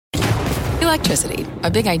Electricity,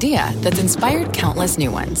 a big idea that's inspired countless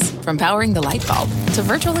new ones. From powering the light bulb to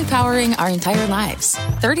virtually powering our entire lives.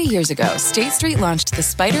 30 years ago, State Street launched the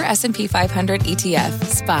Spider S&P 500 ETF,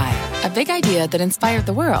 SPY. A big idea that inspired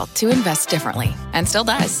the world to invest differently. And still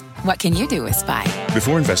does. What can you do with SPY?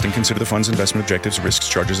 Before investing, consider the fund's investment objectives, risks,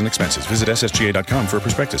 charges, and expenses. Visit ssga.com for a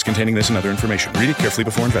prospectus containing this and other information. Read it carefully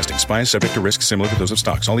before investing. SPY is subject to risks similar to those of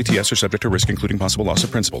stocks. All ETFs are subject to risk, including possible loss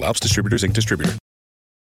of principal. Alps Distributors, Inc. Distributor.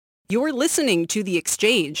 You're listening to The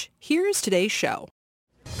Exchange. Here's today's show.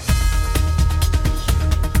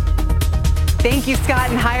 Thank you,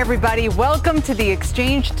 Scott, and hi, everybody. Welcome to The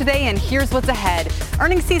Exchange today, and here's what's ahead.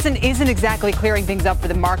 Earnings season isn't exactly clearing things up for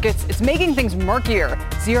the markets. It's making things murkier.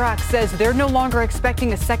 Xerox says they're no longer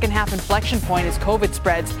expecting a second-half inflection point as COVID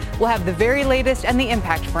spreads. We'll have the very latest and the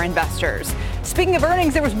impact for investors. Speaking of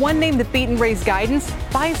earnings, there was one name that beat and raised guidance,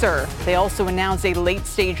 Pfizer. They also announced a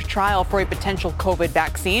late-stage trial for a potential COVID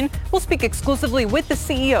vaccine. We'll speak exclusively with the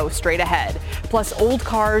CEO straight ahead. Plus, old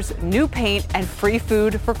cars, new paint, and free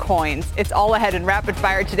food for coins. It's all ahead in rapid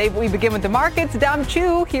fire today, but we begin with the markets. Dom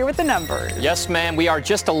Chu here with the numbers. Yes, ma'am. We are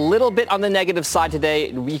just a little bit on the negative side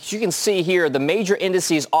today. You can see here the major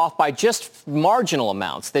indices off by just marginal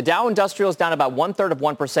amounts. The Dow Industrial is down about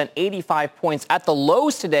 1/3%, 85 points. At the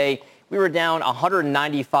lows today, we were down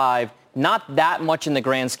 195. Not that much in the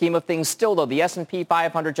grand scheme of things. Still, though, the S&P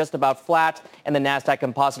 500 just about flat and the NASDAQ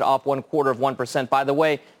composite off 1/4%. By the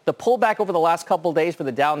way, the pullback over the last couple of days for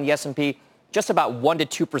the Dow and the S&P, just about 1 to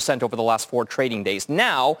 2% over the last 4 trading days.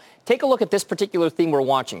 Now, take a look at this particular theme we're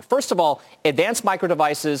watching. First of all, Advanced Micro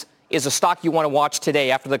Devices is a stock you want to watch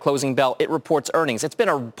today after the closing bell. It reports earnings. It's been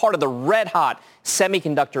a part of the red-hot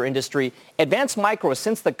semiconductor industry. Advanced Micro,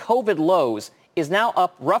 since the COVID lows, is now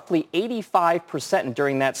up roughly 85%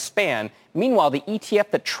 during that span. Meanwhile, the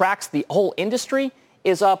ETF that tracks the whole industry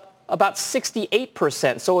is up about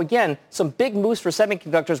 68%. So again, some big moves for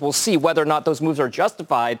semiconductors. We'll see whether or not those moves are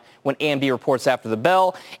justified when AMD reports after the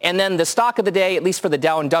bell. And then the stock of the day, at least for the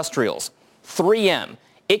Dow Industrials, 3M.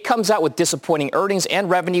 It comes out with disappointing earnings and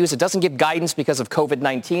revenues. It doesn't give guidance because of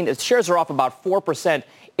COVID-19. Its shares are off about 4%.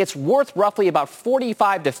 It's worth roughly about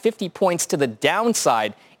 45 to 50 points to the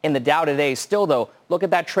downside in the Dow today. Still, though, look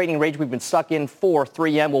at that trading range we've been stuck in for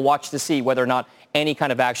 3M. We'll watch to see whether or not any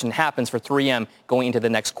kind of action happens for 3M going into the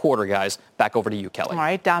next quarter, guys. Back over to you, Kelly. All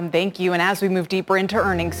right, Dom, thank you. And as we move deeper into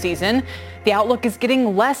earnings season, the outlook is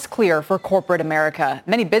getting less clear for corporate America.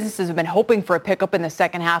 Many businesses have been hoping for a pickup in the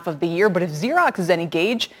second half of the year, but if Xerox is any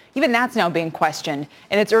gauge, even that's now being questioned.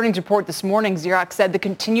 In its earnings report this morning, Xerox said the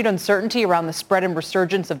continued uncertainty around the spread and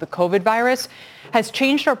resurgence of the COVID virus has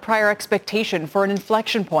changed our prior expectation for an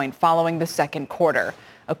inflection point following the second quarter.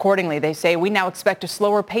 Accordingly, they say we now expect a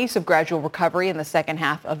slower pace of gradual recovery in the second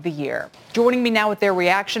half of the year. Joining me now with their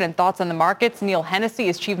reaction and thoughts on the markets, Neil Hennessy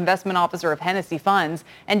is Chief Investment Officer of Hennessy Funds,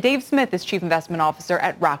 and Dave Smith is Chief Investment Officer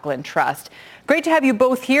at Rockland Trust. Great to have you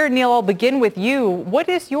both here. Neil, I'll begin with you. What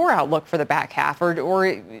is your outlook for the back half, or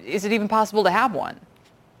is it even possible to have one?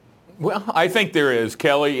 Well, I think there is,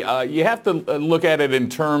 Kelly. You have to look at it in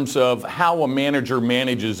terms of how a manager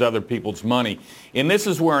manages other people's money. And this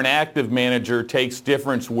is where an active manager takes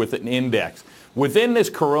difference with an index. Within this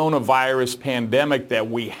coronavirus pandemic that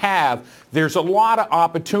we have, there's a lot of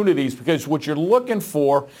opportunities because what you're looking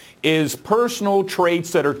for is personal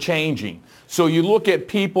traits that are changing. So you look at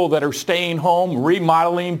people that are staying home,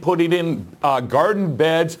 remodeling, putting in garden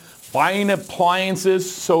beds, buying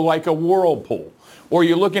appliances, so like a Whirlpool. Or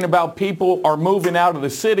you're looking about people are moving out of the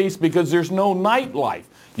cities because there's no nightlife.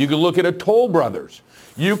 You could look at a Toll Brothers.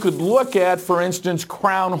 You could look at, for instance,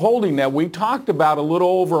 Crown Holding that we talked about a little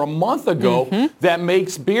over a month ago that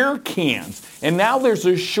makes beer cans. And now there's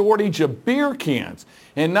a shortage of beer cans.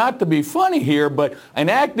 And not to be funny here, but an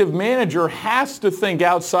active manager has to think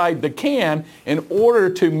outside the can in order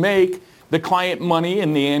to make the client money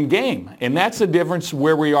in the end game. And that's the difference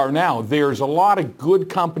where we are now. There's a lot of good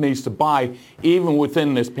companies to buy even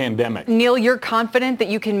within this pandemic. Neil, you're confident that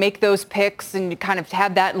you can make those picks and kind of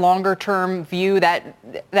have that longer term view,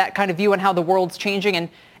 that kind of view on how the world's changing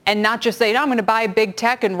and not just say, no, I'm going to buy big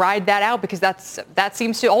tech and ride that out because that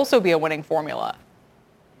seems to also be a winning formula.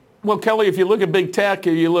 Well, Kelly, if you look at big tech,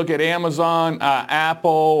 you look at Amazon,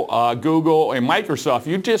 Apple, Google, and Microsoft,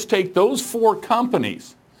 you just take those 4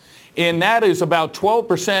 companies. And that is about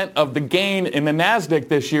 12% of the gain in the NASDAQ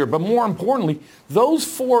this year. But more importantly, those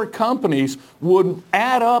 4 companies would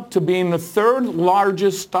add up to being the 3rd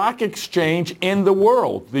largest stock exchange in the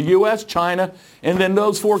world. The U.S., China, and then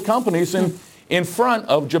those 4 companies in front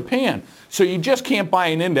of Japan. So you just can't buy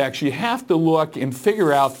an index. You have to look and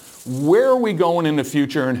figure out where are we going in the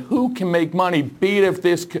future and who can make money, be it if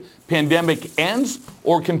this pandemic ends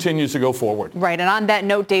or continues to go forward. Right. And on that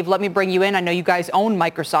note, Dave, let me bring you in. I know you guys own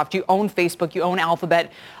Microsoft, you own Facebook, you own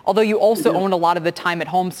Alphabet, although you also own a lot of the time at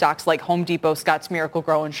home stocks like Home Depot, Scotts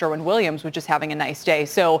Miracle-Gro, and Sherwin-Williams, which is having a nice day.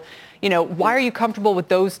 So, why are you comfortable with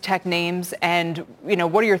those tech names? And,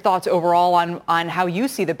 what are your thoughts overall on how you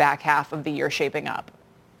see the back half of the year shaping up?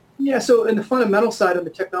 Yeah, so in the fundamental side of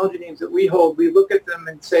the technology names that we hold, we look at them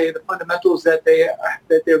and say the fundamentals that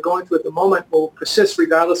they're going through at the moment will persist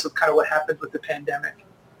regardless of kind of what happens with the pandemic.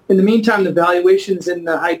 In the meantime, the valuations in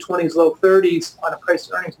the high 20s, low 30s on a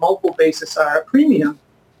price-to-earnings multiple basis are a premium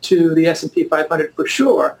to the S&P 500 for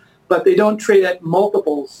sure, but they don't trade at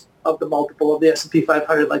multiples of the multiple of the S&P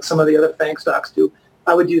 500 like some of the other FANG stocks do.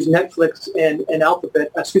 I would use Netflix and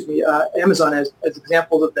Amazon as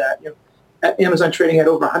examples of that. Amazon trading at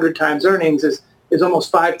over 100 times earnings is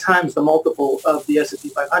almost 5 times the multiple of the S&P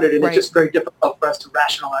 500, and It's just very difficult for us to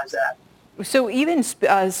rationalize that. So even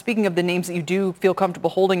speaking of the names that you do feel comfortable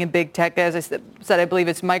holding in big tech, as I said, I believe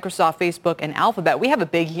it's Microsoft, Facebook, and Alphabet. We have a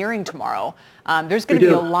big hearing tomorrow. There's going to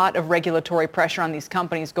be a lot of regulatory pressure on these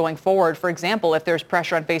companies going forward. For example, if there's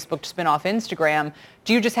pressure on Facebook to spin off Instagram,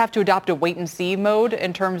 do you just have to adopt a wait-and-see mode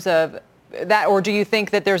in terms of that, or do you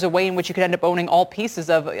think that there's a way in which you could end up owning all pieces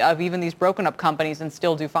of even these broken up companies and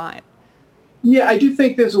still do fine? Yeah, I do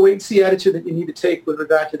think there's a wait-and-see attitude that you need to take with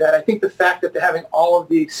regard to that. I think the fact that they're having all of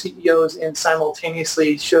the CEOs in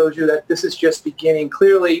simultaneously shows you that this is just beginning.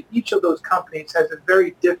 Clearly, each of those companies has a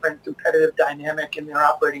very different competitive dynamic in their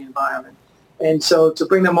operating environment. And so to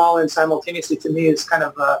bring them all in simultaneously to me is kind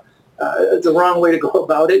of the wrong way to go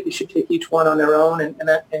about it. You should take each one on their own and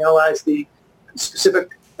analyze the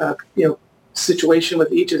specific situation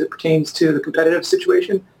with each as it pertains to the competitive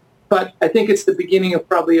situation. But I think it's the beginning of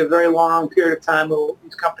probably a very long period of time where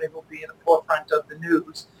these companies will be in the forefront of the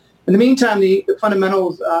news. In the meantime, the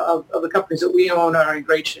fundamentals of the companies that we own are in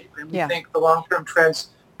great shape. And we think the long-term trends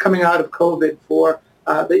coming out of COVID for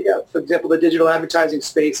example, the digital advertising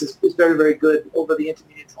space is very, very good over the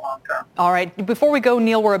intermediate to long term. All right. Before we go,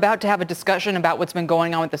 Neil, we're about to have a discussion about what's been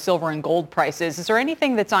going on with the silver and gold prices. Is there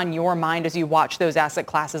anything that's on your mind as you watch those asset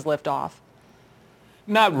classes lift off?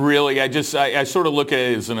 Not really. I sort of look at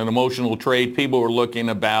it as an emotional trade. People are looking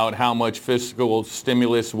about how much fiscal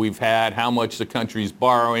stimulus we've had, how much the country's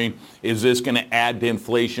borrowing. Is this going to add to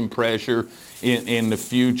inflation pressure in the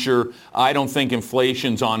future? I don't think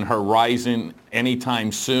inflation's on horizon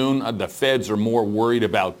anytime soon. The Feds are more worried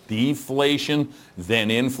about deflation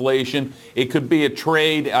than inflation. It could be a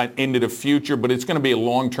trade into the future, but it's going to be a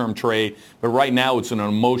long-term trade. But right now it's an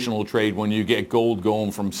emotional trade when you get gold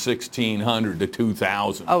going from 1,600 to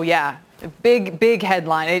 2,000. Oh, yeah. Big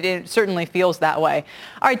headline. It certainly feels that way.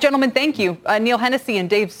 All right, gentlemen, thank you. Neil Hennessy and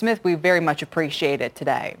Dave Smith, we very much appreciate it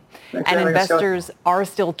today. And investors are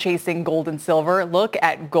still chasing gold and silver. Look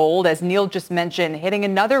at gold, as Neil just mentioned, hitting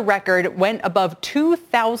another record, went above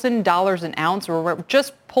 $2,000 an ounce. We're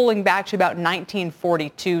just pulling back to about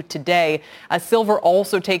 1942 today. Silver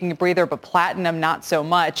also taking a breather, but platinum not so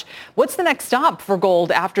much. What's the next stop for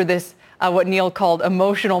gold after this what Neil called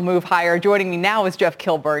emotional move higher? Joining me now is Jeff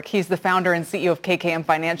Kilberg. He's the founder and CEO of KKM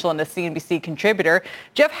Financial and a CNBC contributor.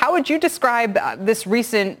 Jeff, how would you describe this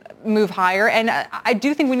recent move higher? And I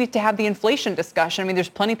do think we need to have the inflation discussion. I mean, there's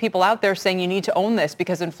plenty of people out there saying you need to own this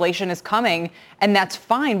because inflation is coming, and that's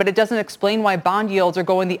fine, but it doesn't explain why bond yields are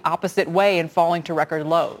going the opposite way and falling to record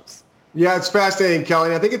lows. Yeah, it's fascinating, Kelly.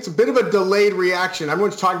 And I think it's a bit of a delayed reaction.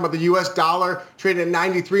 Everyone's talking about the U.S. dollar trading at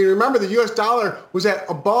 93. And remember, the U.S. dollar was at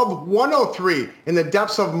above 103 in the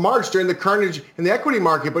depths of March during the carnage in the equity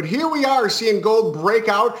market. But here we are seeing gold break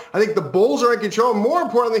out. I think the bulls are in control. And more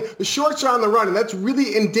importantly, the shorts are on the run. And that's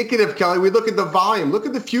really indicative, Kelly. We look at the volume. Look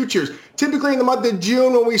at the futures. Typically in the month of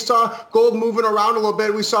June, when we saw gold moving around a little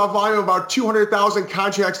bit, we saw a volume of about 200,000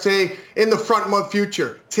 contracts today in the front month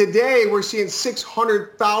future. Today, we're seeing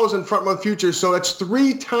 600,000 front month futures. So that's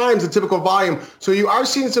 3 times the typical volume. So you are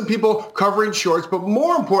seeing some people covering shorts. But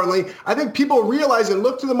more importantly, I think people realize and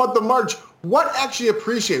look to the month of March, what actually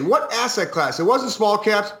appreciated? What asset class? It wasn't small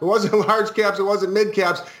caps. It wasn't large caps. It wasn't mid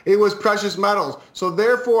caps. It was precious metals. So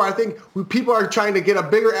therefore, I think people are trying to get a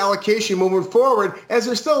bigger allocation moving forward, as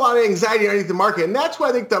there's still a lot of anxiety underneath the market. And that's why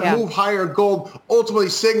I think the move higher in gold ultimately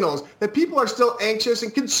signals that people are still anxious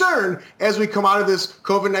and concerned as we come out of this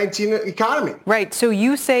COVID-19 economy. Right. So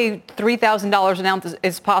you say $3,000 an ounce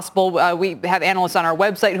is possible. We have analysts on our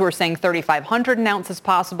website who are saying $3,500 an ounce is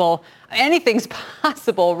possible. Anything's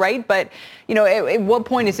possible, right? But, at what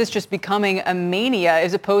point is this just becoming a mania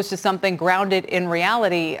as opposed to something grounded in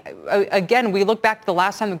reality? Again, we look back to the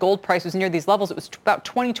last time the gold price was near these levels. It was about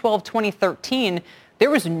 2012, 2013. There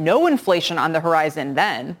was no inflation on the horizon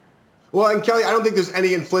then. Well, and Kelly, I don't think there's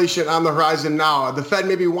any inflation on the horizon now. The Fed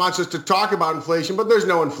maybe wants us to talk about inflation, but there's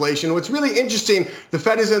no inflation. What's really interesting, the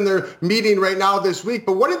Fed is in their meeting right now this week,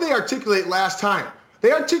 but what did they articulate last time?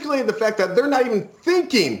 They articulated the fact that they're not even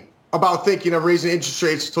thinking of raising interest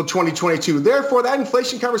rates till 2022. Therefore, that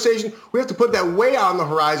inflation conversation, we have to put that way out on the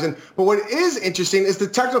horizon. But what is interesting is the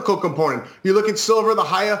technical component. You look at silver, the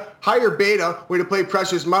higher beta, way to play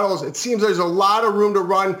precious metals. It seems there's a lot of room to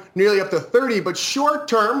run nearly up to 30. But short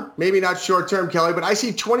term, maybe not short term, Kelly, but I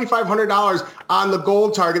see $2,500 on the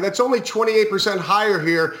gold target. That's only 28% higher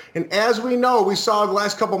here. And as we know, we saw the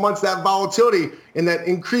last couple months that volatility and that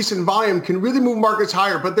increase in volume can really move markets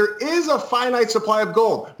higher. But there is a finite supply of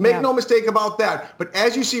gold. Make no mistake about that. But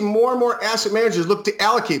as you see more and more asset managers look to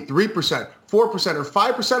allocate 3%, 4% or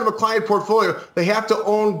 5% of a client portfolio, they have to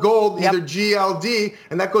own gold, either GLD,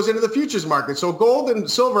 and that goes into the futures market. So gold and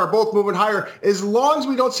silver are both moving higher as long as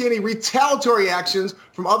we don't see any retaliatory actions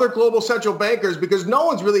from other global central bankers, because no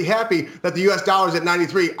one's really happy that the U.S. dollar is at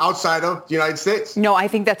 93 outside of the United States. No, I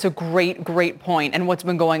think that's a great point. And what's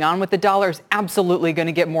been going on with the dollar is absolutely going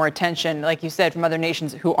to get more attention, like you said, from other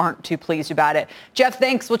nations who aren't too pleased about it. Jeff,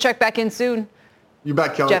 thanks. We'll check back in soon. You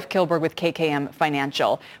bet, Kelly. Jeff Kilberg with KKM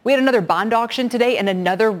Financial. We had another bond auction today and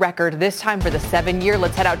another record, this time for the 7-year.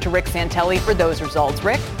 Let's head out to Rick Santelli for those results.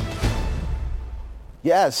 Rick?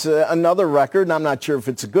 Yes, another record, and I'm not sure if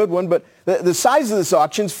it's a good one, but the size of this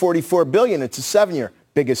auction is $44 billion. It's a 7-year,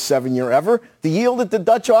 biggest 7-year ever. The yield at the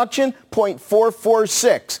Dutch auction,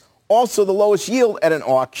 0.446. Also the lowest yield at an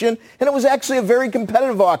auction, and it was actually a very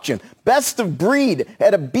competitive auction. Best of breed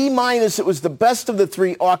at a B-. It was the best of the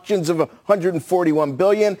 3 auctions of $141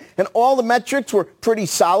 billion, and all the metrics were pretty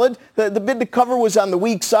solid. The bid to cover was on the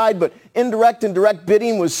weak side, but indirect and direct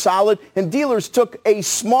bidding was solid, and dealers took a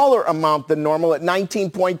smaller amount than normal at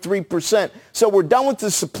 19.3%. So we're done with the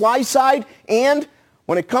supply side, and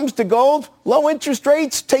when it comes to gold, low interest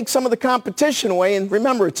rates take some of the competition away, and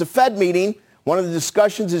remember, it's a Fed meeting. One of the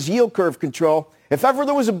discussions is yield curve control. If ever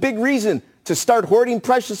there was a big reason to start hoarding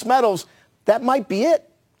precious metals, that might be it.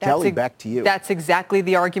 Kelly, back to you. That's exactly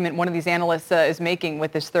the argument one of these analysts is making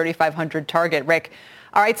with this 3,500 target. Rick,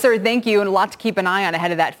 all right, sir, thank you, and a lot to keep an eye on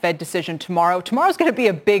ahead of that Fed decision tomorrow. Tomorrow's going to be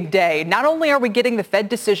a big day. Not only are we getting the Fed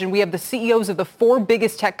decision, we have the CEOs of the 4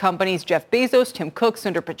 biggest tech companies, Jeff Bezos, Tim Cook,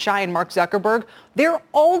 Sundar Pichai, and Mark Zuckerberg. They're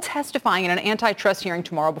all testifying in an antitrust hearing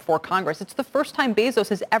tomorrow before Congress. It's the first time Bezos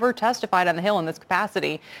has ever testified on the Hill in this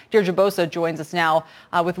capacity. Deirdre Bosa joins us now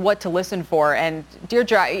with what to listen for. And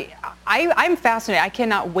Deirdre, I'm fascinated. I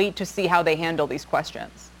cannot wait to see how they handle these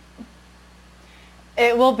questions.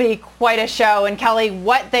 It will be quite a show. And Kelly,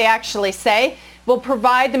 what they actually say will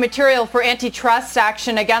provide the material for antitrust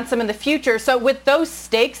action against them in the future. So with those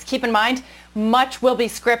stakes, keep in mind, much will be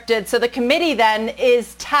scripted. So the committee then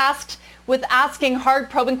is tasked with asking hard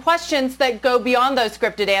probing questions that go beyond those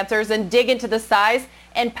scripted answers and dig into the size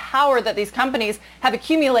and power that these companies have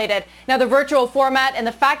accumulated. Now, the virtual format and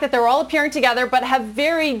the fact that they're all appearing together but have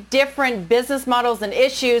very different business models and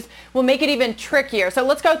issues will make it even trickier. So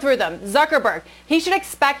let's go through them. Zuckerberg, he should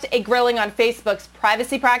expect a grilling on Facebook's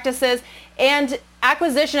privacy practices and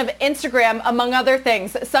acquisition of Instagram, among other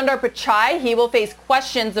things. Sundar Pichai, he will face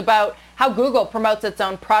questions about how Google promotes its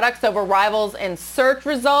own products over rivals in search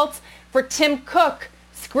results. For Tim Cook,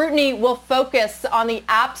 scrutiny will focus on the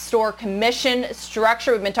App Store commission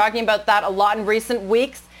structure. We've been talking about that a lot in recent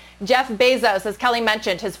weeks. Jeff Bezos, as Kelly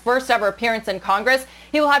mentioned, his first ever appearance in Congress,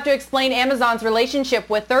 he will have to explain Amazon's relationship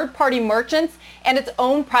with third-party merchants and its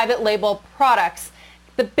own private label products.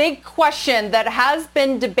 The big question that has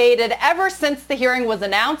been debated ever since the hearing was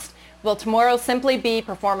announced, will tomorrow simply be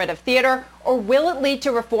performative theater, or will it lead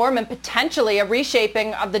to reform and potentially a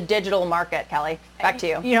reshaping of the digital market? Kelly, back to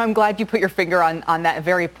you. You know, I'm glad you put your finger on that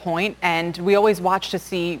very point. And we always watch to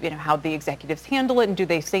see, how the executives handle it, and do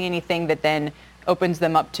they say anything that then opens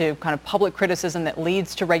them up to kind of public criticism that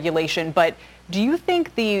leads to regulation. But do you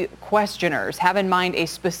think the questioners have in mind a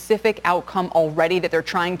specific outcome already that they're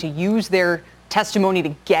trying to use their testimony to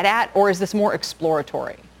get at, or is this more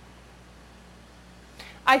exploratory?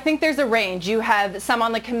 I think there's a range. You have some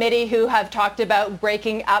on the committee who have talked about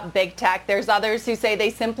breaking up big tech. There's others who say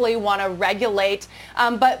they simply want to regulate,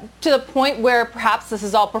 but to the point where perhaps this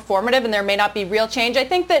is all performative and there may not be real change. I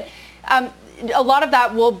think that a lot of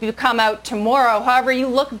that will come out tomorrow. However, you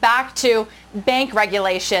look back to bank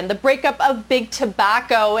regulation, the breakup of big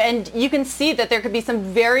tobacco, and you can see that there could be some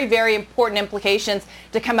very, very important implications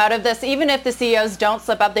to come out of this. Even if the CEOs don't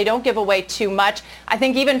slip up, they don't give away too much. I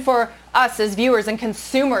think even for us as viewers and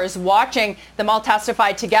consumers watching them all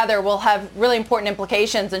testify together will have really important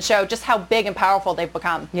implications and show just how big and powerful they've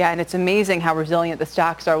become. Yeah, and it's amazing how resilient the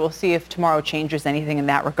stocks are. We'll see if tomorrow changes anything in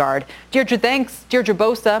that regard. Deirdre, thanks. Deirdre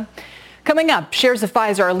Bosa. Coming up, shares of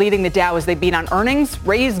Pfizer are leading the Dow as they beat on earnings,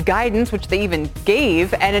 raised guidance, which they even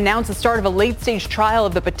gave, and announced the start of a late-stage trial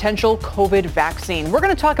of the potential COVID vaccine. We're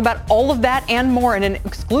going to talk about all of that and more in an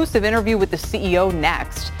exclusive interview with the CEO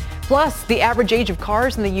next. Plus, the average age of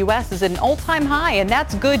cars in the U.S. is at an all-time high, and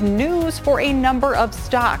that's good news for a number of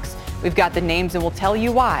stocks. We've got the names, and we'll tell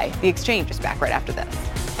you why. The Exchange is back right after this.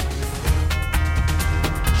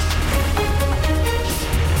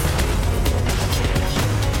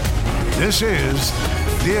 This is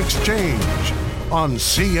The Exchange on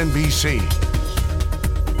CNBC.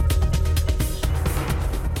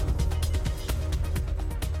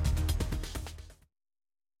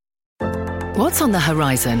 What's on the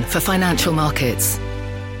horizon for financial markets?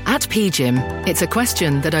 At PGIM, it's a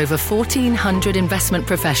question that over 1,400 investment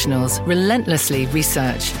professionals relentlessly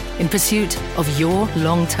research in pursuit of your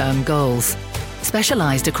long-term goals.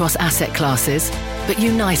 Specialized across asset classes, but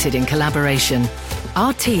united in collaboration,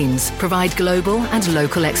 our teams provide global and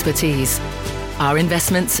local expertise. Our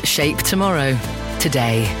investments shape tomorrow,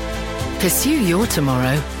 today. Pursue your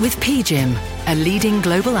tomorrow with PGIM, a leading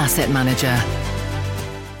global asset manager.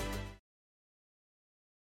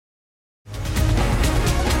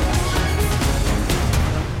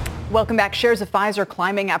 Welcome back. Shares of Pfizer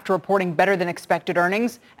climbing after reporting better than expected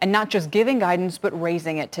earnings and not just giving guidance, but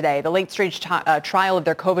raising it today. The late-stage trial of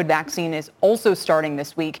their COVID vaccine is also starting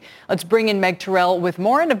this week. Let's bring in Meg Terrell with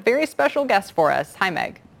more and a very special guest for us. Hi,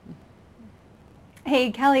 Meg.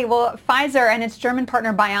 Hey, Kelly. Well, Pfizer and its German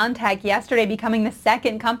partner BioNTech yesterday becoming the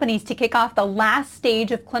second companies to kick off the last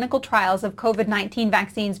stage of clinical trials of COVID-19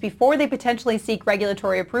 vaccines before they potentially seek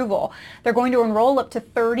regulatory approval. They're going to enroll up to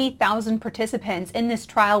 30,000 participants in this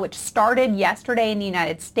trial, which started yesterday in the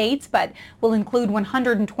United States, but will include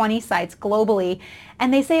 120 sites globally.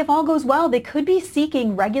 And they say if all goes well, they could be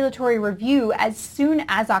seeking regulatory review as soon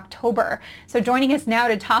as October. So joining us now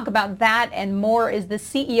to talk about that and more is the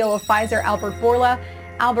CEO of Pfizer, Albert Bourla.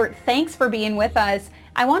 Albert, thanks for being with us.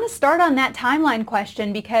 I want to start on that timeline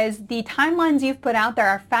question because the timelines you've put out there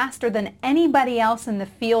are faster than anybody else in the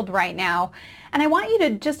field right now. And I want you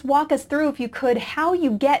to just walk us through, if you could, how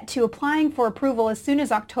you get to applying for approval as soon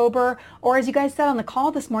as October, or as you guys said on the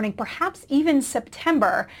call this morning, perhaps even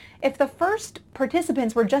September. If the first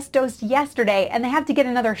participants were just dosed yesterday and they have to get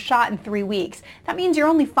another shot in 3 weeks, that means you're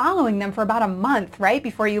only following them for about a month, right,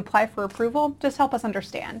 before you apply for approval? Just help us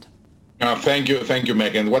understand. Thank you,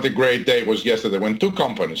 Megan. What a great day was yesterday when two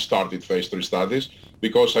companies started phase 3 studies,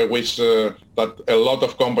 because I wish that a lot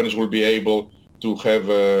of companies will be able to have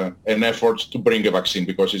an effort to bring a vaccine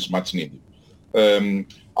because it's much needed.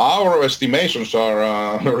 Our estimations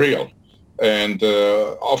are real. And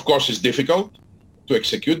of course, it's difficult to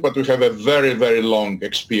execute, but we have a very, very long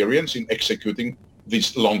experience in executing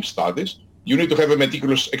these long studies. You need to have a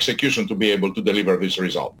meticulous execution to be able to deliver these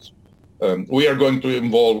results. We are going to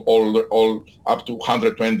involve all up to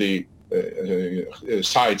 120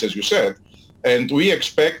 sites, as you said, and we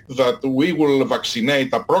expect that we will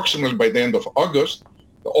vaccinate approximately by the end of August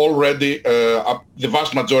already the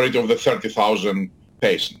vast majority of the 30,000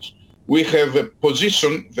 patients. We have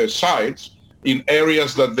positioned the sites in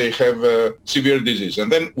areas that they have severe disease,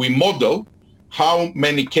 and then we model how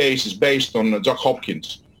many cases based on Johns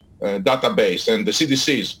Hopkins database and the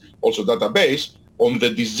CDC's also database on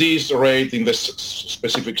the disease rate in the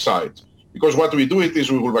specific sites. Because what we do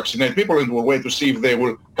is we will vaccinate people and we'll wait to see if they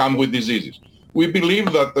will come with diseases. We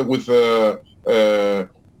believe that with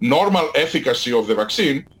normal efficacy of the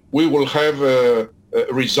vaccine, we will have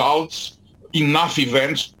results, enough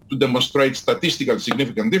events to demonstrate statistical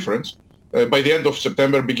significant difference by the end of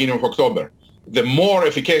September, beginning of October. The more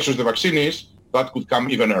efficacious the vaccine is, that could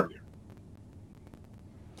come even earlier.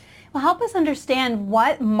 Well, help us understand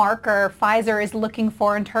what marker Pfizer is looking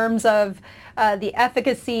for in terms of the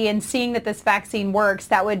efficacy and seeing that this vaccine works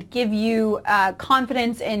that would give you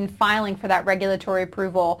confidence in filing for that regulatory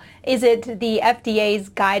approval. Is it the FDA's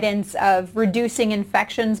guidance of reducing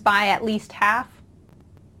infections by at least half?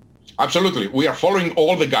 Absolutely. We are following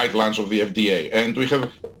all the guidelines of the FDA, and we have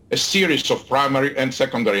a series of primary and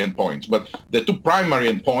secondary endpoints. But the two primary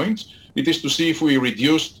endpoints, it is to see if we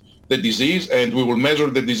reduced the disease, and we will measure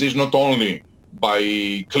the disease not only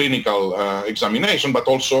by clinical examination, but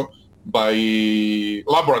also by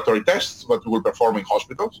laboratory tests that we will perform in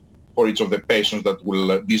hospitals for each of the patients that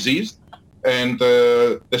will diseased. And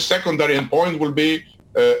the secondary endpoint will be,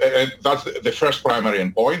 and that's the first primary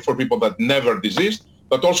endpoint for people that never diseased,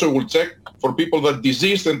 but also we'll check for people that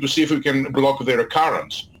diseased and to see if we can block the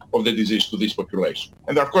recurrence of the disease to this population.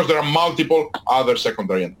 And of course, there are multiple other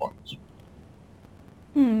secondary endpoints.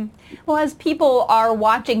 Well, as people are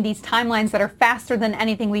watching these timelines that are faster than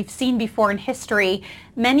anything we've seen before in history,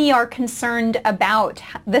 many are concerned about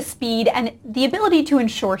the speed and the ability to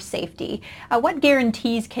ensure safety. What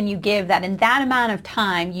guarantees can you give that in that amount of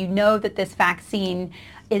time you know that this vaccine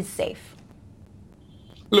is safe?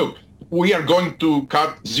 Look, we are going to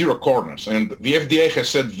cut zero corners, and the FDA has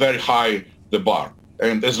set very high the bar.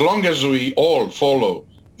 And as long as we all follow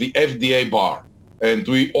the FDA bar, and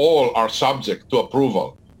we all are subject to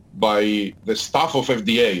approval by the staff of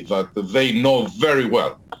FDA that they know very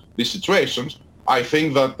well these situations, I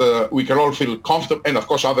think that we can all feel comfortable, and of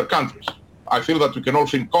course other countries. I feel that we can all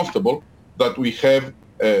feel comfortable that we have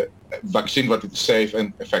a vaccine that is safe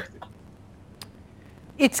and effective.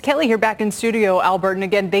 It's Kelly here back in studio, Albert. And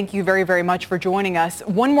again, thank you very, very much for joining us.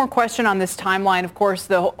 One more question on this timeline. Of course,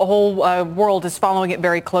 the whole world is following it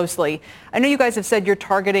very closely. I know you guys have said you're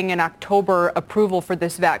targeting an October approval for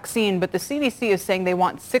this vaccine, but the CDC is saying they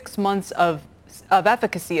want 6 months of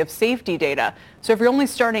efficacy, of safety data. So if you're only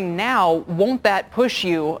starting now, won't that push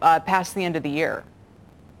you past the end of the year?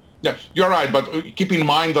 Yeah, you're right, but keep in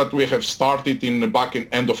mind that we have started back in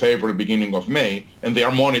end of April, beginning of May, and they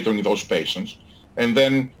are monitoring those patients. And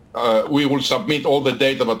then we will submit all the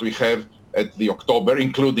data that we have at the October,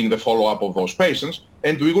 including the follow-up of those patients.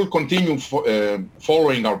 And we will continue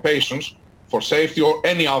following our patients for safety or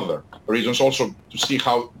any other reasons, also to see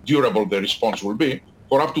how durable the response will be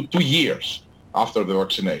for up to 2 years after the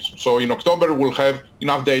vaccination. So in October, we'll have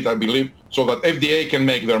enough data, I believe, so that FDA can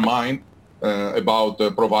make their mind about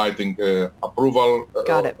providing approval,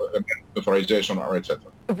 authorization, or etc.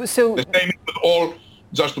 So the same with all.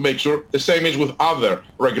 Just to make sure, the same is with other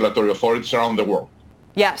regulatory authorities around the world.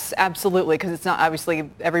 Yes, absolutely, because it's not obviously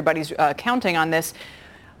everybody's counting on this.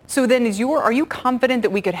 So then are you confident that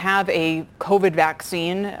we could have a COVID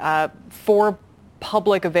vaccine for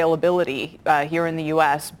public availability here in the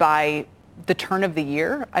U.S. by the turn of the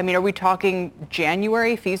year? I mean, are we talking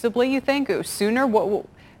January feasibly, you think, or sooner?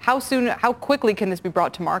 How quickly can this be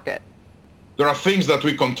brought to market? There are things that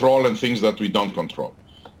we control and things that we don't control.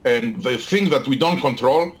 And the thing that we don't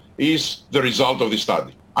control is the result of the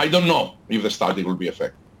study. I don't know if the study will be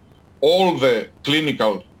effective. All the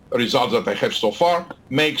clinical results that I have so far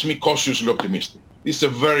makes me cautiously optimistic. It's a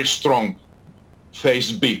very strong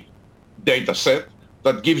phase B data set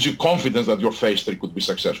that gives you confidence that your phase 3 could be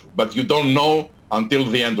successful. But you don't know until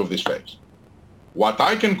the end of this phase. What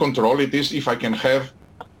I can control it is if I can have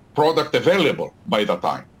product available by that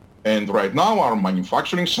time. And right now our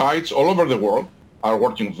manufacturing sites all over the world are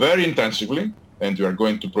working very intensively, and we are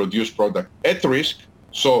going to produce product at risk.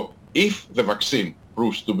 So if the vaccine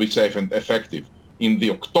proves to be safe and effective in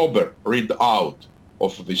the October readout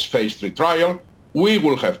of this phase 3 trial, we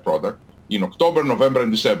will have product in October, November,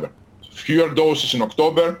 and December. Fewer doses in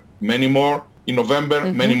October, many more in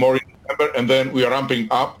November, many more in December, and then we are ramping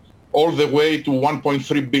up all the way to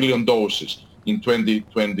 1.3 billion doses in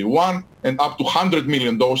 2021 and up to 100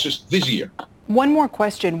 million doses this year. One more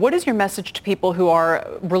question. What is your message to people who are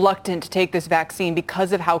reluctant to take this vaccine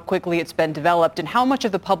because of how quickly it's been developed, and how much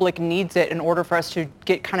of the public needs it in order for us to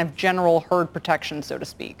get kind of general herd protection, so to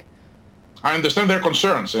speak? I understand their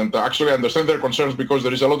concerns, and actually I understand their concerns because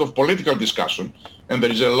there is a lot of political discussion, and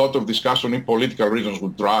there is a lot of discussion if political reasons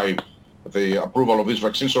would drive the approval of these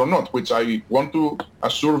vaccines or not, which I want to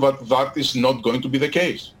assure that that is not going to be the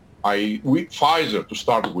case. Pfizer, to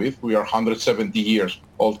start with, we are a 170 years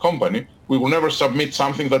old company. We will never submit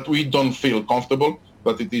something that we don't feel comfortable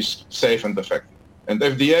that it is safe and effective. And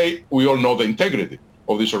FDA, we all know the integrity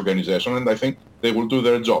of this organization, and I think they will do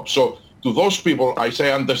their job. So to those people, I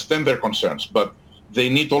say understand their concerns, but they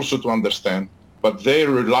need also to understand that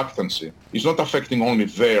their reluctancy is not affecting only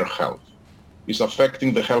their health. It's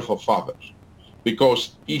affecting the health of others.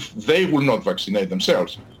 Because if they will not vaccinate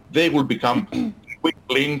themselves, they will become a weak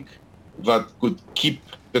link that could keep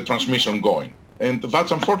the transmission going. And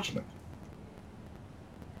that's unfortunate.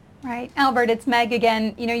 Right. Albert, it's Meg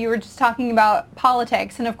again. You know, you were just talking about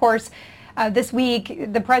politics. And of course, This week,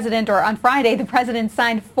 on Friday, the president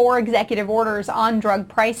signed 4 executive orders on drug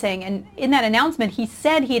pricing. And in that announcement, he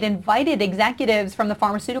said he had invited executives from the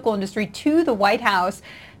pharmaceutical industry to the White House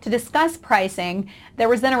to discuss pricing. There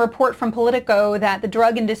was then a report from Politico that the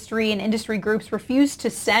drug industry and industry groups refused to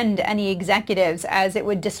send any executives as it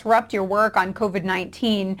would disrupt your work on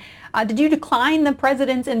COVID-19. Did you decline the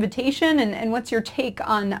president's invitation? And what's your take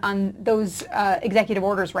on those executive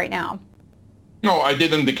orders right now? No, I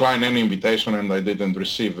didn't decline any invitation, and I didn't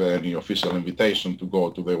receive any official invitation to go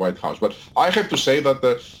to the White House. But I have to say that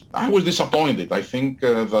I was disappointed. I think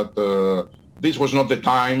that this was not the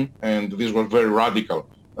time, and these were very radical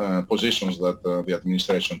positions that the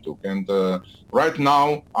administration took. And right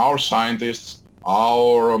now, our scientists,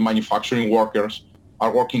 our manufacturing workers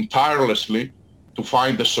are working tirelessly to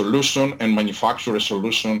find a solution and manufacture a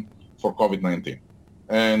solution for COVID-19.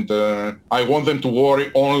 And I want them to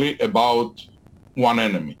worry only about one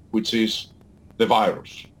enemy, which is the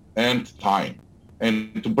virus and time.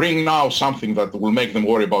 And to bring now something that will make them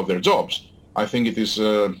worry about their jobs, I think it is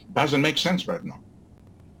doesn't make sense right now.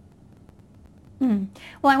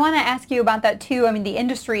 Well, I want to ask you about that too. I mean, the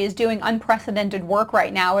industry is doing unprecedented work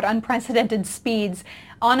right now at unprecedented speeds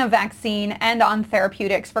on a vaccine and on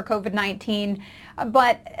therapeutics for COVID-19.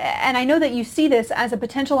 And I know that you see this as a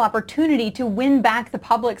potential opportunity to win back the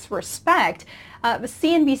public's respect.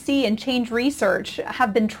 CNBC and Change Research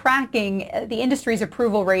have been tracking the industry's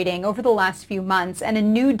approval rating over the last few months. And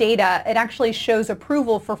in new data, it actually shows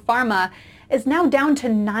approval for pharma is now down to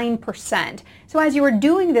 9%. So as you are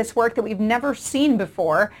doing this work that we've never seen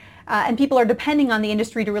before, and people are depending on the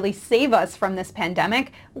industry to really save us from this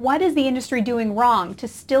pandemic, what is the industry doing wrong to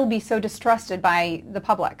still be so distrusted by the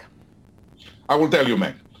public? I will tell you,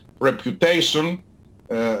 Meg, reputation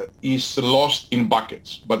is lost in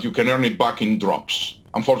buckets, but you can earn it back in drops.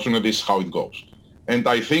 Unfortunately, this is how it goes. And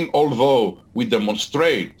I think although we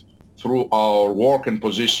demonstrate through our work and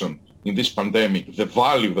position in this pandemic the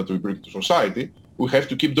value that we bring to society, we have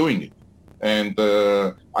to keep doing it. And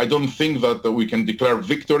I don't think that we can declare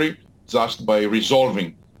victory just by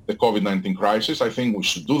resolving the COVID-19 crisis. I think we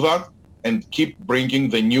should do that and keep bringing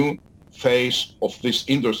the new phase of this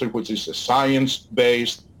industry, which is a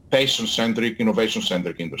science-based, patient-centric,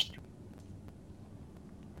 innovation-centric industry.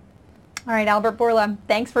 All right, Albert Bourla,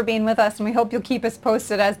 thanks for being with us, and we hope you'll keep us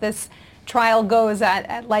posted as this trial goes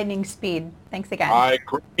at lightning speed. Thanks again. I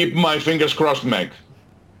keep my fingers crossed, Meg.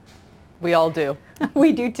 We all do.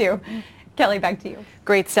 We do too. Kelly, back to you.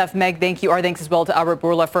 Great stuff, Meg. Thank you. Our thanks as well to Albert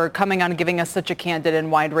Bourla for coming on and giving us such a candid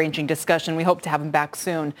and wide-ranging discussion. We hope to have him back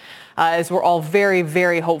soon, as we're all very,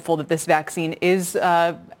 very hopeful that this vaccine is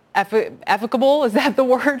efficable, is that the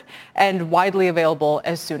word, and widely available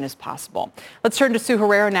as soon as possible. Let's turn to Sue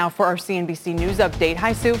Herrera now for our CNBC News update.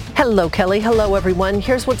 Hi, Sue. Hello, Kelly. Hello, everyone.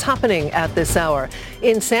 Here's what's happening at this hour.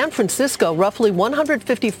 In San Francisco, roughly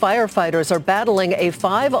 150 firefighters are battling a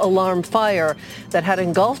 5-alarm fire that had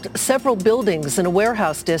engulfed several buildings in a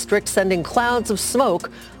warehouse district, sending clouds of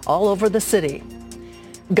smoke all over the city.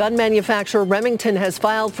 Gun manufacturer Remington has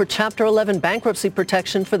filed for Chapter 11 bankruptcy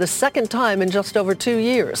protection for the second time in just over 2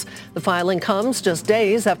 years. The filing comes just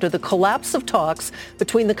days after the collapse of talks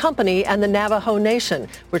between the company and the Navajo Nation,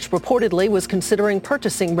 which reportedly was considering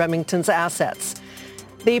purchasing Remington's assets.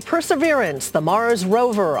 The Perseverance, the Mars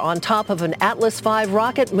rover on top of an Atlas V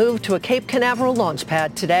rocket, moved to a Cape Canaveral launch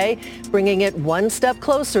pad today, bringing it one step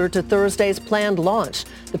closer to Thursday's planned launch.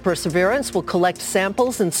 The Perseverance will collect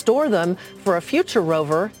samples and store them for a future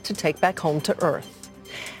rover to take back home to Earth.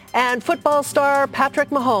 And football star Patrick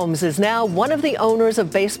Mahomes is now one of the owners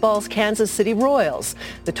of baseball's Kansas City Royals.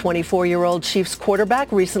 The 24-year-old Chiefs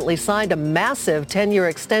quarterback recently signed a massive 10-year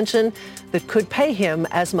extension that could pay him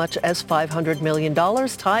as much as $500 million,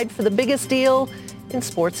 tied for the biggest deal in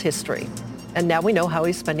sports history. And now we know how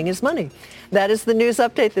he's spending his money. That is the news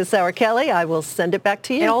update this hour. Kelly, I will send it back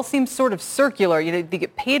to you. It all seems sort of circular. You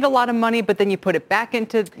get paid a lot of money, but then you put it back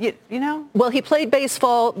into, you know? Well, he played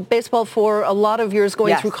baseball for a lot of years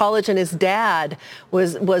going through college, and his dad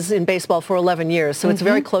was in baseball for 11 years, so it's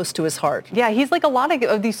very close to his heart. Yeah, he's like a lot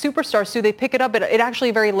of these superstars, Sue. They pick it up at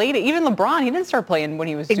actually very late. Even LeBron, he didn't start playing when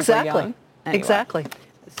he was super young. Anyway. Exactly.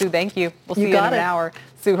 Sue, thank you. We'll see you in an hour.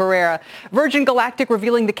 Sue Herrera. Virgin Galactic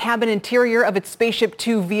revealing the cabin interior of its Spaceship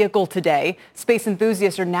Two vehicle today. Space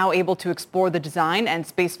enthusiasts are now able to explore the design and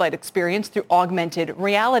spaceflight experience through augmented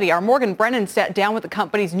reality. Our Morgan Brennan sat down with the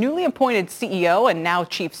company's newly appointed CEO and now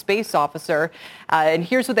Chief Space Officer. And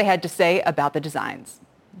here's what they had to say about the designs.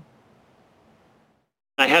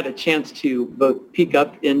 I had a chance to both peek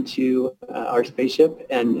up into our spaceship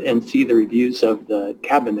and see the reviews of the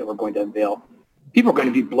cabin that we're going to unveil. People are going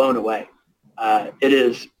to be blown away. It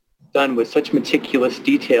is done with such meticulous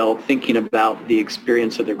detail, thinking about the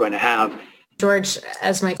experience that they're going to have. George,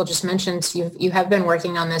 as Michael just mentioned, you have been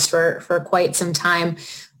working on this for quite some time.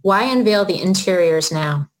 Why unveil the interiors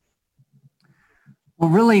now? Well,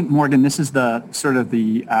 really, Morgan, this is the sort of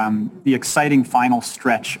the exciting final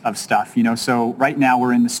stretch of stuff. So right now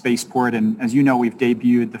we're in the spaceport, and as you know, we've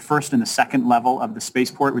debuted the first and the second level of the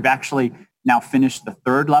spaceport. We've actually now finished the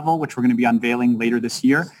third level, which we're going to be unveiling later this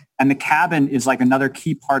year. And the cabin is like another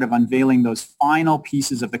key part of unveiling those final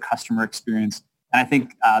pieces of the customer experience. And I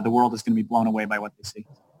think the world is going to be blown away by what they see.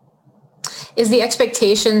 Is the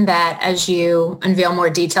expectation that as you unveil more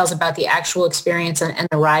details about the actual experience and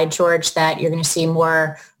the ride, George, that you're going to see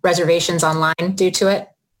more reservations online due to it?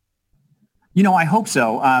 I hope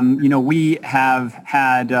so. We have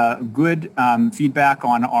had good feedback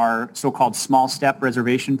on our so-called small step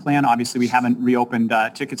reservation plan. Obviously, we haven't reopened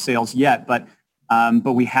ticket sales yet, but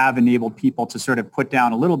we have enabled people to sort of put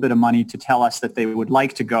down a little bit of money to tell us that they would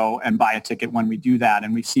like to go and buy a ticket when we do that.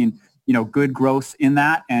 And we've seen good growth in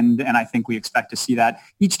that, and I think we expect to see that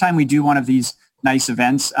each time we do one of these nice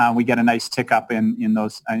events. We get a nice tick up in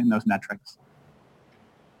those metrics.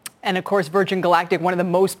 And of course, Virgin Galactic, one of the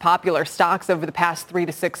most popular stocks over the past 3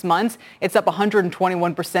 to 6 months. It's up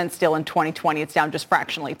 121% still in 2020. It's down just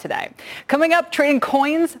fractionally today. Coming up, trading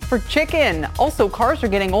coins for chicken. Also, cars are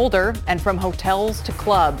getting older, and from hotels to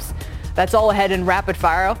clubs. That's all ahead in Rapid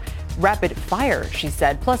Fire, she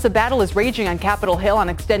said. Plus, a battle is raging on Capitol Hill on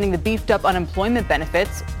extending the beefed-up unemployment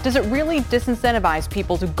benefits. Does it really disincentivize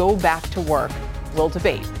people to go back to work? We'll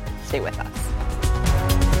debate. Stay with us.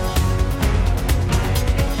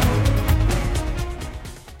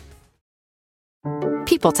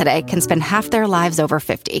 People today can spend half their lives over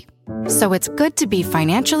 50. So it's good to be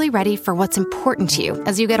financially ready for what's important to you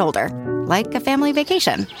as you get older, like a family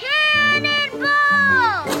vacation.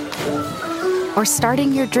 Or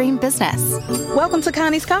starting your dream business. Welcome to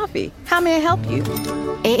Connie's Coffee. How may I help you?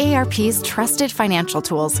 AARP's trusted financial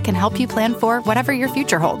tools can help you plan for whatever your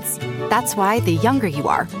future holds. That's why the younger you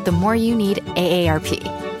are, the more you need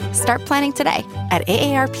AARP. Start planning today at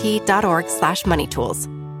aarp.org/moneytools.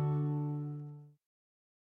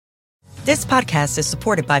 This podcast is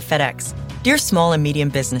supported by FedEx. Dear small and medium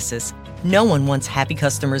businesses, no one wants happy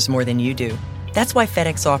customers more than you do. That's why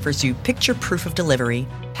FedEx offers you picture proof of delivery,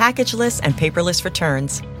 packageless and paperless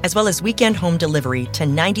returns, as well as weekend home delivery to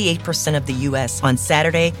 98% of the U.S. on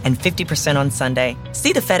Saturday and 50% on Sunday.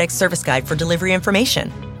 See the FedEx service guide for delivery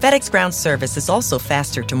information. FedEx Ground service is also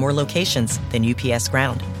faster to more locations than UPS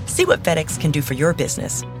Ground. See what FedEx can do for your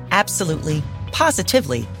business. Absolutely,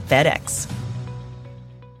 positively FedEx.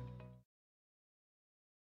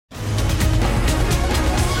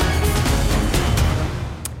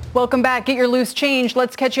 Welcome back. Get your loose change.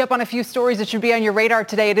 Let's catch you up on a few stories that should be on your radar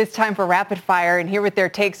today. It is time for Rapid Fire, and here with their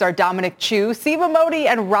takes are Dominic Chu, Siva Modi,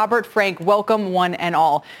 and Robert Frank. Welcome, one and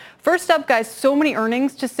all. First up, guys, so many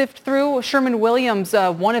earnings to sift through. Sherwin-Williams,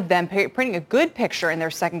 one of them, painting a good picture in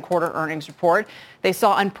their second quarter earnings report. They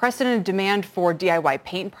saw unprecedented demand for DIY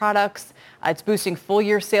paint products. It's boosting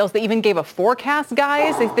full-year sales. They even gave a forecast,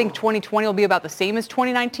 guys. They think 2020 will be about the same as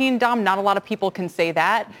 2019. Dom, not a lot of people can say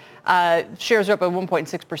that. Shares are up at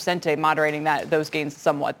 1.6% today, moderating those gains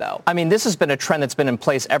somewhat, though. I mean, this has been a trend that's been in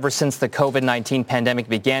place ever since the COVID-19 pandemic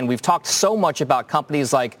began. We've talked so much about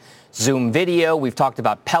companies like Zoom Video. We've talked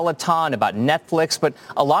about Peloton, about Netflix, but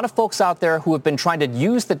a lot of folks out there who have been trying to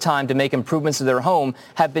use the time to make improvements to their home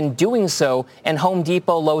have been doing so, and Home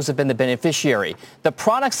Depot, Lowe's have been the beneficiary. The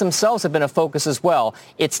products themselves have been a focus as well.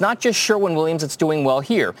 It's not just Sherwin-Williams that's doing well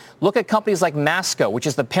here. Look at companies like Masco, which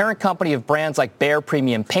is the parent company of brands like Behr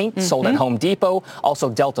Premium Paint, sold at Home Depot, also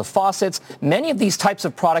Delta Faucets. Many of these types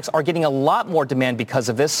of products are getting a lot more demand because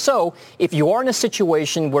of this. So if you are in a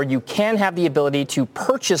situation where you can have the ability to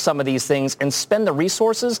purchase some of these things and spend the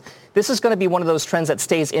resources, this is going to be one of those trends that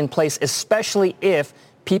stays in place, especially if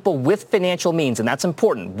people with financial means, and that's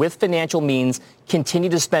important, with financial means continue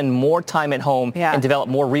to spend more time at home and develop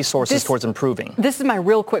more resources towards improving. This is my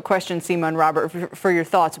real quick question, Seema and Robert, for your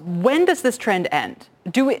thoughts. When does this trend end?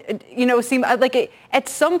 Do it, seem like at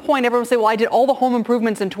some point everyone will say, well, I did all the home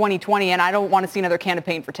improvements in 2020 and I don't want to see another can of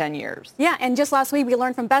paint for 10 years. Yeah, and just last week we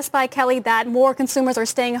learned from Best Buy, Kelly, that more consumers are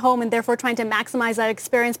staying home and therefore trying to maximize that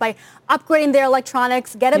experience by upgrading their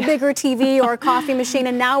electronics, get a bigger TV or a coffee machine.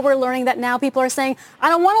 And now we're learning that now people are saying, I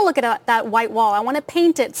don't want to look at that white wall. I want to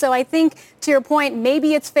paint it. So I think, to your point, point,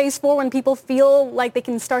 maybe it's phase 4 when people feel like they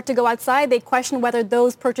can start to go outside. They question whether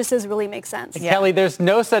those purchases really make sense. Kelly, there's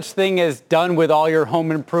no such thing as done with all your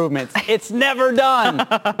home improvements. It's never done.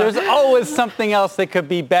 There's always something else that could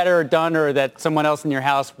be better done or that someone else in your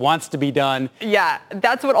house wants to be done. Yeah,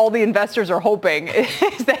 that's what all the investors are hoping,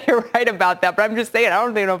 is that you're right about that. But I'm just saying, I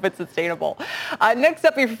don't know if it's sustainable. Next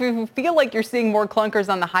up, if you feel like you're seeing more clunkers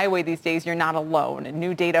on the highway these days, you're not alone. And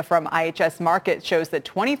new data from IHS Markit shows that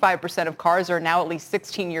 25% of cars are now at least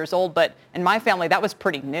 16 years old. But in my family, that was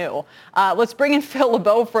pretty new. Let's bring in Phil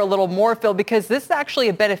LeBeau for a little more, Phil, because this is actually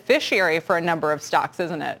a beneficiary for a number of stocks,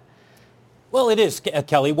 isn't it? Well, it is,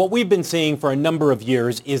 Kelly. What we've been seeing for a number of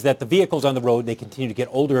years is that the vehicles on the road, they continue to get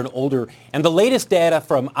older and older. And the latest data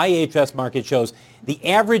from IHS Markit shows the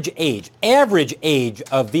average age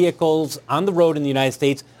of vehicles on the road in the United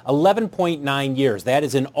States, 11.9 years. That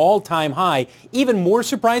is an all-time high. Even more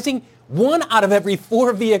surprising, 1 out of every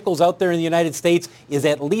 4 vehicles out there in the United States is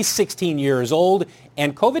at least 16 years old.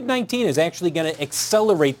 And COVID-19 is actually going to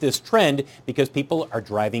accelerate this trend because people are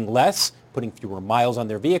driving less, putting fewer miles on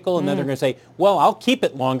their vehicle, and then they're going to say, well, I'll keep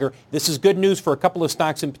it longer. This is good news for a couple of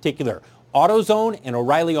stocks in particular, AutoZone and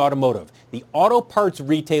O'Reilly Automotive. The auto parts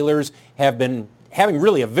retailers have been having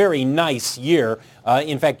really a very nice year.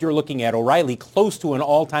 In fact, you're looking at O'Reilly close to an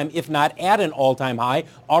all-time, if not at an all-time high.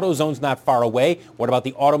 AutoZone's not far away. What about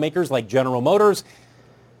the automakers like General Motors?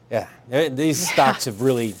 Yeah, these stocks have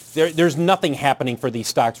really, there's nothing happening for these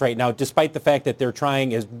stocks right now, despite the fact that they're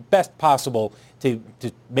trying as best possible to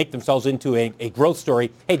make themselves into a growth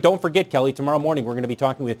story. Hey, don't forget, Kelly, tomorrow morning we're going to be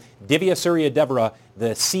talking with Divya Suryadevara, the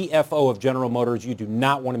CFO of General Motors. You do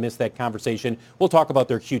not want to miss that conversation. We'll talk about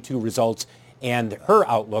their Q2 results and her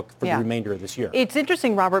outlook for the remainder of this year. It's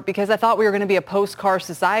interesting, Robert, because I thought we were going to be a post-car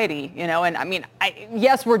society, and I mean,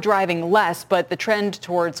 yes, we're driving less, but the trend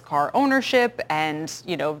towards car ownership and,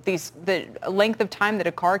 the length of time that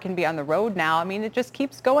a car can be on the road now, I mean, it just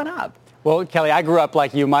keeps going up. Well, Kelly, I grew up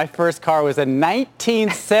like you. My first car was a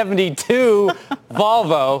 1972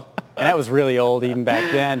 Volvo, and that was really old even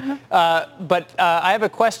back then. But I have a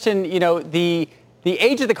question. The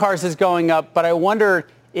age of the cars is going up, but I wonder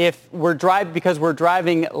if because we're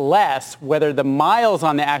driving less, whether the miles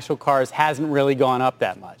on the actual cars hasn't really gone up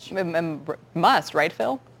that much. Must, right,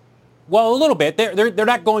 Phil? Well, a little bit. They're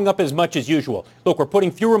not going up as much as usual. Look, we're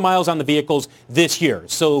putting fewer miles on the vehicles this year.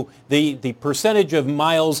 So the percentage of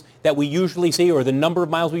miles that we usually see, or the number of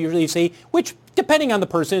miles we usually see, which depending on the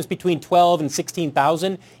person is between 12 and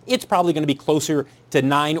 16,000, it's probably going to be closer to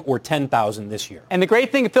 9 or 10,000 this year. And the great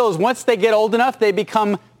thing, Phil, is once they get old enough, they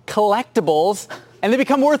become collectibles. And they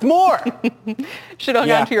become worth more. Should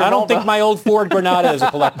hang on to your I don't Volvo. think my old Ford Granada is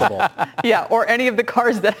a collectible. Yeah, or any of the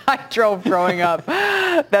cars that I drove growing up.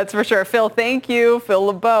 That's for sure. Phil, thank you. Phil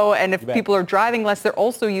LeBeau. And if people are driving less, they're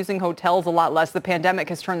also using hotels a lot less. The pandemic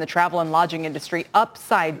has turned the travel and lodging industry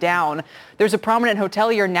upside down. There's a prominent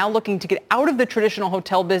hotelier now looking to get out of the traditional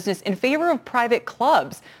hotel business in favor of private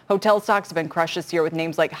clubs. Hotel stocks have been crushed this year with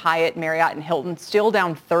names like Hyatt, Marriott, and Hilton still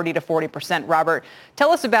down 30 to 40%. Robert,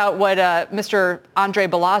 tell us about what Mr. Andre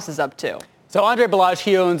Balazs is up to. So Andre Balazs,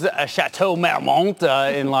 he owns a Chateau Marmont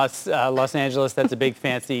in Los Angeles. That's a big,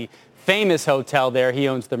 fancy, famous hotel there. He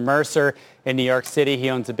owns the Mercer in New York City. He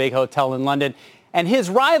owns a big hotel in London. And his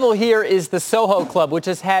rival here is the Soho Club, which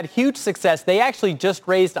has had huge success. They actually just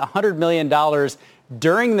raised $100 million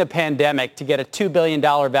during the pandemic to get a $2 billion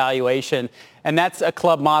valuation. And that's a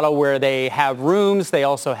club model where they have rooms. They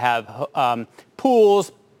also have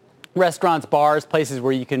pools, restaurants, bars, places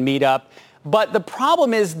where you can meet up. But the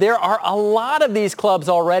problem is there are a lot of these clubs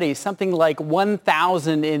already, something like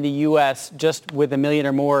 1,000 in the U.S., just with $1 million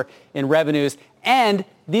or more in revenues. And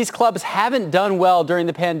these clubs haven't done well during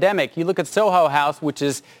the pandemic. You look at Soho House, which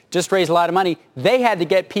has just raised a lot of money. They had to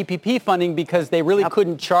get PPP funding because they really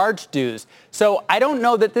couldn't charge dues. So I don't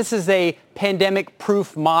know that this is a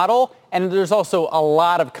pandemic-proof model, and there's also a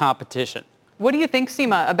lot of competition. What do you think,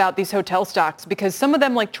 Seema, about these hotel stocks? Because some of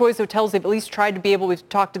them, like Choice Hotels, they've at least tried to be able, we've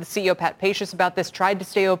talked to the CEO, Pat Pacious, about this, tried to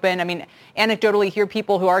stay open. I mean, anecdotally, hear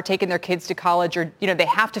people who are taking their kids to college or, they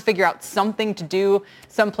have to figure out something to do,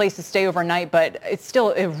 some place to stay overnight, but it's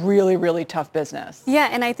still a really, really tough business. Yeah,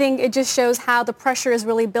 and I think it just shows how the pressure is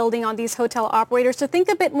really building on these hotel operators to think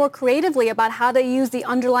a bit more creatively about how to use the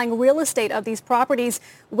underlying real estate of these properties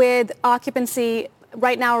with occupancy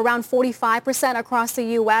right now around 45% across the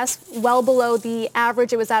U.S., well below the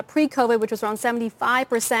average it was at pre-COVID, which was around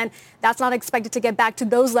 75%. That's not expected to get back to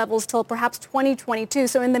those levels till perhaps 2022.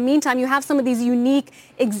 So in the meantime, you have some of these unique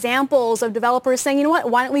examples of developers saying, you know what,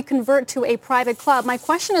 why don't we convert to a private club? My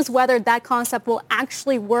question is whether that concept will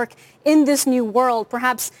actually work in this new world.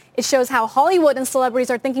 Perhaps it shows how Hollywood and celebrities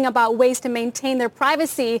are thinking about ways to maintain their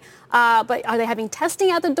privacy. But are they having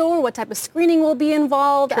testing at the door? What type of screening will be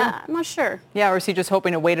involved? I'm not sure. Yeah, or is he just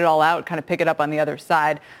hoping to wait it all out, kind of pick it up on the other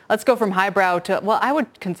side? Let's go from highbrow to, well, I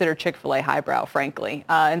would consider Chick-fil-A highbrow, frankly.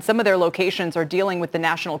 And some of their locations are dealing with the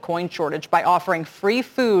national coin shortage by offering free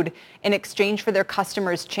food in exchange for their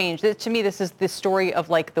customers' change. To me, this is the story of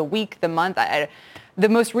like the week, the month. The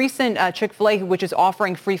most recent Chick-fil-A, which is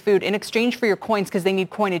offering free food in exchange for your coins because they need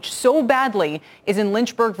coinage so badly, is in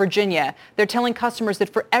Lynchburg, Virginia. They're telling customers that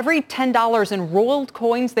for every $10 in rolled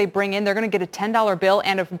coins they bring in, they're going to get a $10 bill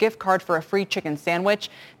and a gift card for a free chicken sandwich.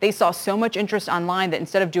 They saw so much interest online that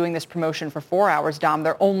instead of doing this promotion for 4 hours, Dom,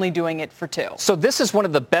 they're only doing it for 2. So this is one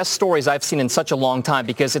of the best stories I've seen in such a long time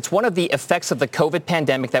because it's one of the effects of the COVID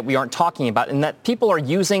pandemic that we aren't talking about, and that people are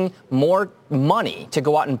using more money to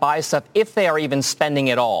go out and buy stuff if they are even spending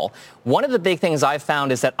at all. One of the big things I've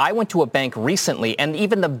found is that I went to a bank recently, and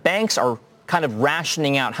even the banks are kind of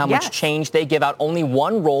rationing out how much change they give out, only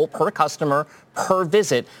 1 roll per customer per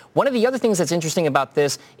visit. One of the other things that's interesting about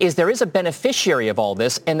this is there is a beneficiary of all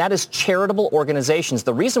this, and that is charitable organizations.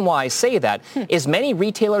 The reason why I say that is many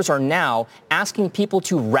retailers are now asking people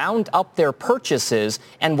to round up their purchases,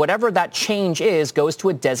 and whatever that change is goes to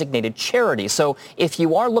a designated charity. So if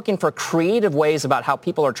you are looking for creative ways about how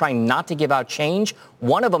people are trying not to give out change,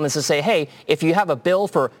 one of them is to say, hey, if you have a bill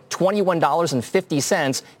for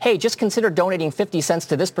 $21.50, hey, just consider donating 50 cents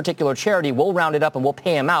to this particular charity. We'll round it up and we'll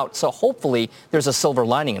pay them out. So hopefully there's a silver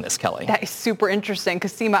lining in this, Kelly. That is super interesting.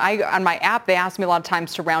 Because, Seema, on my app, they ask me a lot of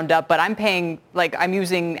times to round up, but I'm paying, like, I'm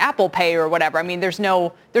using Apple Pay or whatever. I mean, there's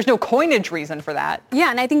no coinage reason for that. Yeah,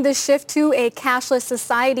 and I think the shift to a cashless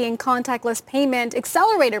society and contactless payment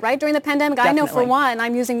accelerated, right, during the pandemic. Definitely. I know for one,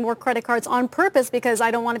 I'm using more credit cards on purpose because I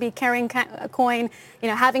don't want to be carrying a coin,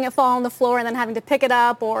 having it fall on the floor and then having to pick it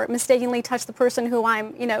up or mistakenly touch the person who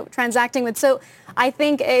I'm, transacting with. So I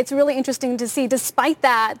think it's really interesting to see, despite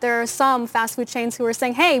that, there are some fast food chains who are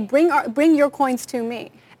saying, hey, bring your coins to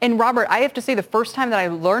me. And Robert, I have to say the first time that I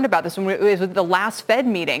learned about this was with the last Fed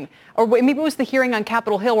meeting, or maybe it was the hearing on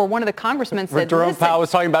Capitol Hill where one of the congressmen said, Jerome Powell was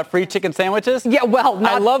talking about free chicken sandwiches? Yeah, well,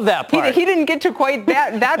 I love that part. He didn't get to quite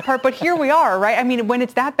that part, but here we are, right? I mean, when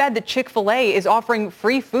it's that bad that Chick-fil-A is offering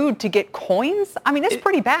free food to get coins, I mean, that's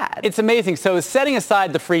pretty bad. It's amazing. So setting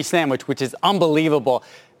aside the free sandwich, which is unbelievable,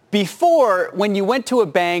 before, when you went to a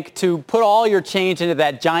bank to put all your change into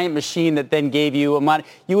that giant machine that then gave you money,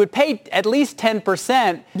 you would pay at least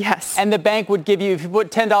 10%. Yes. And the bank would give you, if you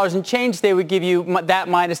put $10 in change, they would give you that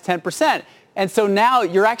minus 10%. And so now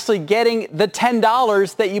you're actually getting the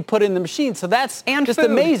 $10 that you put in the machine. So that's just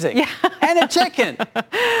food. amazing. Yeah. And a chicken.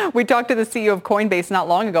 We talked to the CEO of Coinbase not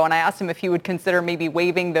long ago, and I asked him if he would consider maybe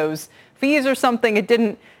waiving those fees or something. It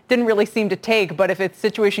didn't really seem to take, but if the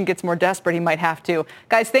situation gets more desperate, he might have to.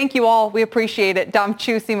 Guys, thank you all. We appreciate it. Dom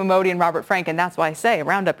Chu, Seema Modi, and Robert Frank, and that's why I say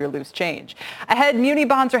round up your loose change. Ahead, muni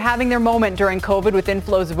bonds are having their moment during COVID with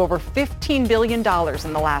inflows of over $15 billion in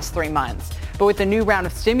the last 3 months. But with the new round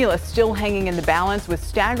of stimulus still hanging in the balance with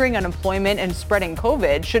staggering unemployment and spreading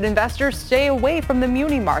COVID, should investors stay away from the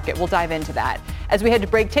muni market? We'll dive into that. As we head to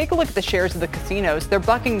break, take a look at the shares of the casinos. They're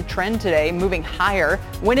bucking the trend today, moving higher.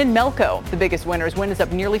 Wynn and Melco, the biggest winners. Wynn is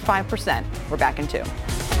up nearly 5%. We're back in 2.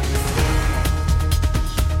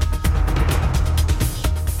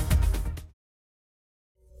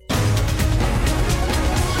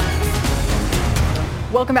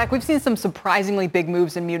 Welcome back. We've seen some surprisingly big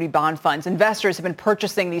moves in muni bond funds. Investors have been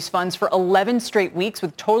purchasing these funds for 11 straight weeks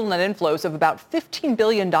with total net inflows of about $15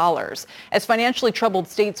 billion. As financially troubled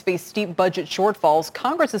states face steep budget shortfalls,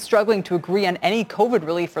 Congress is struggling to agree on any COVID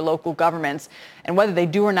relief for local governments. And whether they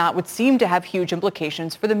do or not would seem to have huge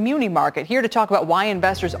implications for the muni market. Here to talk about why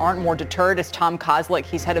investors aren't more deterred is Tom Kozlik.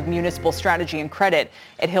 He's head of municipal strategy and credit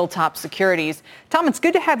at Hilltop Securities. Tom, it's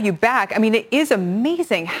good to have you back. I mean, it is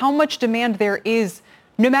amazing how much demand there is.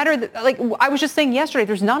 No matter, like I was just saying yesterday,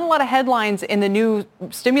 there's not a lot of headlines in the new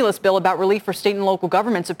stimulus bill about relief for state and local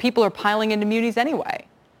governments, so people are piling into munis anyway.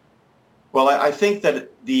 Well, I think that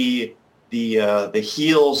the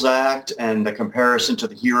HEALS Act and the comparison to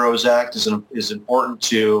the HEROES Act is important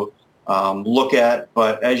to look at.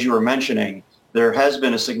 But as you were mentioning, there has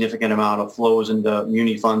been a significant amount of flows into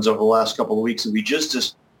muni funds over the last couple of weeks, and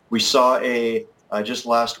we saw just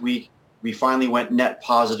last week. We finally went net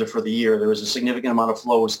positive for the year. There was a significant amount of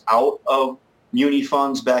flows out of muni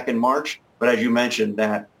funds back in March. But as you mentioned,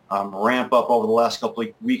 that ramp up over the last couple of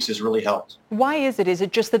weeks has really helped. Why is it? Is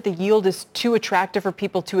it just that the yield is too attractive for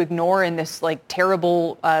people to ignore in this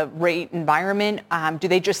terrible rate environment? Do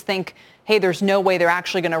they just think, hey, there's no way they're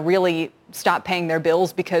actually going to really stop paying their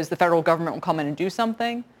bills because the federal government will come in and do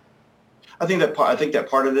something? I think that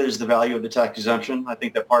part of it is the value of the tax exemption. I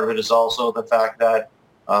think that part of it is also the fact that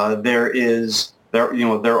there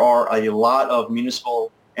are a lot of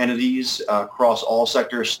municipal entities across all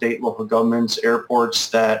sectors, state, local governments, airports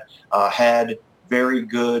that had very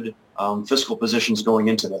good fiscal positions going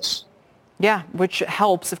into this. Yeah, which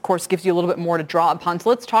helps, of course, gives you a little bit more to draw upon. So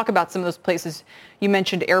let's talk about some of those places. You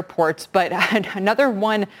mentioned airports, but another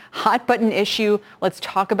one hot button issue. Let's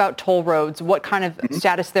talk about toll roads, what kind of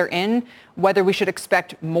status they're in, whether we should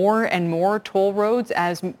expect more and more toll roads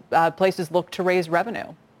as places look to raise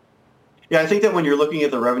revenue. Yeah, I think that when you're looking at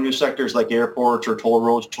the revenue sectors like airports or toll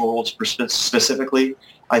roads specifically,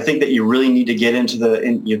 I think that you really need to get into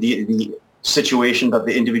the situation that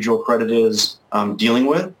the individual credit is dealing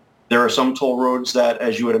with. There are some toll roads that,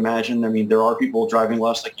 as you would imagine, I mean, there are people driving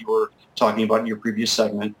less, like you were talking about in your previous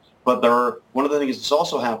segment. But one of the things that's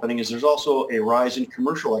also happening is there's also a rise in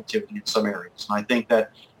commercial activity in some areas. And I think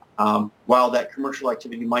that while that commercial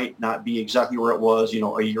activity might not be exactly where it was,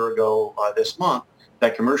 a year ago this month,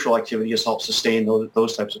 that commercial activity has helped sustain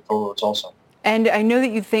those types of toll roads also. And I know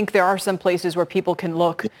that you think there are some places where people can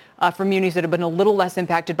look for munis that have been a little less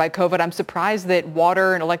impacted by COVID. I'm surprised that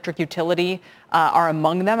water and electric utility are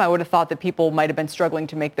among them. I would have thought that people might have been struggling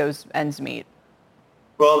to make those ends meet.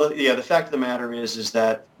 Well, the fact of the matter is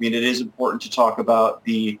that, it is important to talk about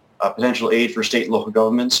the potential aid for state and local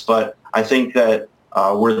governments, but I think that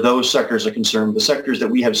where those sectors are concerned, the sectors that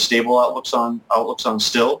we have stable outlooks on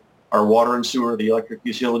still are water and sewer, the electric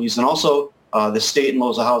utilities, and also the state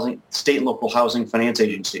and local housing finance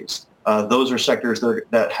agencies. Those are sectors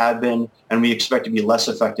that have been, and we expect to be less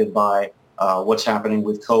affected by what's happening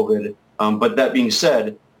with COVID. But that being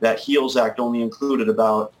said, that HEALS Act only included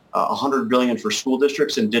about $100 billion for school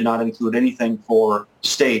districts and did not include anything for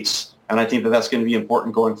states. And I think that that's going to be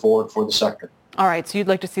important going forward for the sector. All right. So you'd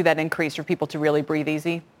like to see that increase for people to really breathe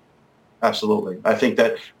easy? Absolutely. I think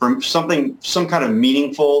that for some kind of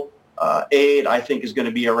meaningful aid, I think, is going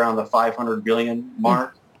to be around the $500 billion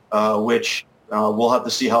mark, which we'll have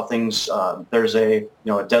to see how things. There's a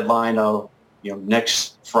deadline of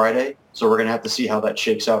next Friday, so we're going to have to see how that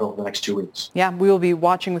shakes out over the next 2 weeks. Yeah, we will be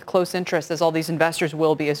watching with close interest, as all these investors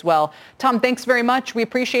will be as well. Tom, thanks very much. We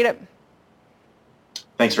appreciate it.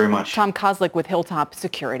 Thanks very much. Tom Kozlik with Hilltop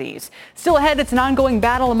Securities. Still ahead, it's an ongoing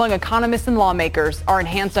battle among economists and lawmakers. Are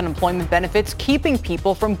enhanced unemployment benefits keeping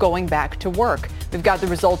people from going back to work? We've got the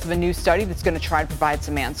results of a new study that's going to try to provide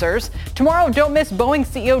some answers. Tomorrow, don't miss Boeing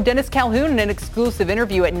CEO Dennis Calhoun in an exclusive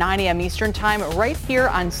interview at 9 a.m. Eastern Time right here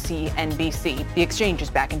on CNBC. The Exchange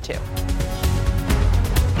is back in 2.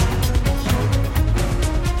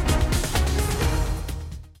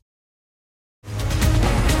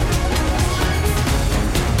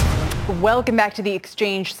 Welcome back to The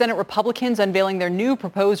Exchange. Senate Republicans unveiling their new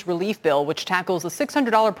proposed relief bill, which tackles the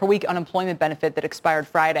 $600 per week unemployment benefit that expired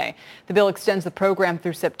Friday. The bill extends the program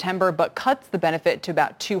through September, but cuts the benefit to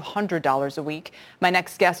about $200 a week. My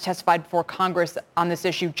next guest testified before Congress on this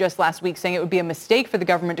issue just last week, saying it would be a mistake for the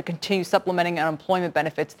government to continue supplementing unemployment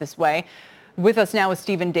benefits this way. With us now is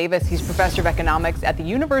Stephen Davis. He's professor of economics at the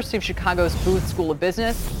University of Chicago's Booth School of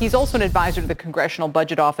Business. He's also an advisor to the Congressional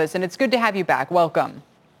Budget Office, and it's good to have you back. Welcome.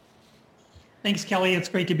 Thanks, Kelly. It's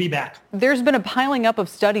great to be back. There's been a piling up of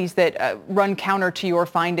studies that run counter to your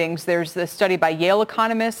findings. There's the study by Yale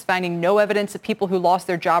economists finding no evidence that people who lost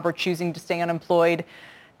their job are choosing to stay unemployed.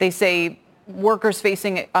 They say workers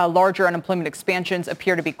facing larger unemployment expansions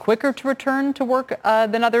appear to be quicker to return to work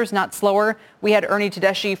than others, not slower. We had Ernie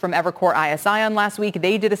Tedeschi from Evercore ISI on last week.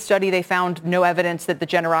 They did a study. They found no evidence that the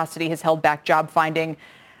generosity has held back job finding.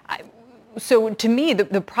 So to me,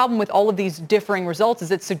 the problem with all of these differing results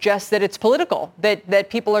is it suggests that it's political, that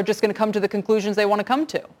people are just going to come to the conclusions they want to come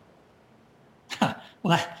to.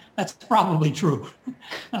 Well, that's probably true.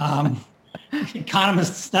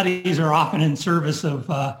 Economist studies are often in service of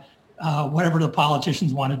whatever the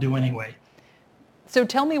politicians want to do anyway. So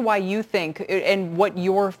tell me why you think, and what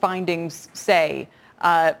your findings say,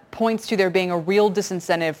 points to there being a real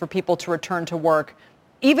disincentive for people to return to work.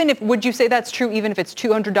 Would you say that's true even if it's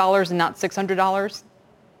 $200 and not $600?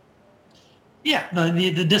 Yeah,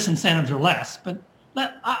 the disincentives are less. But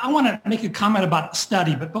I want to make a comment about the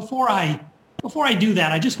study. But before I do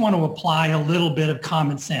that, I just want to apply a little bit of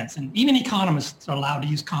common sense. And even economists are allowed to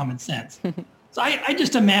use common sense. So I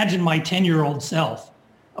just imagine my 10-year-old self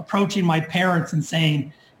approaching my parents and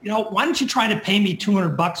saying, why don't you try to pay me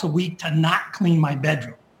 $200 a week to not clean my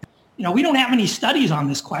bedroom? We don't have any studies on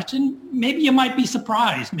this question. Maybe you might be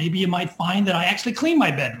surprised. Maybe you might find that I actually clean my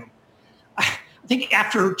bedroom. I think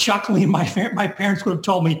after chuckling, my parents would have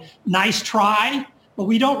told me, nice try, but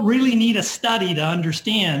we don't really need a study to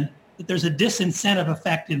understand that there's a disincentive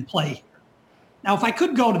effect in play. Now, if I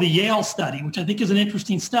could go to the Yale study, which I think is an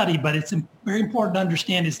interesting study, but it's very important to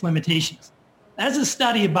understand its limitations. That is a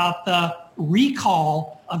study about the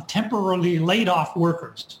recall of temporarily laid off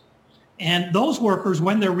workers. And those workers,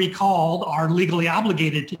 when they're recalled, are legally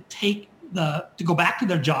obligated to go back to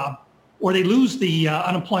their job, or they lose the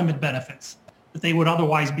unemployment benefits that they would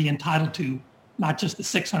otherwise be entitled to, not just the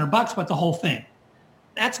 $600, but the whole thing.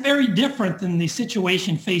 That's very different than the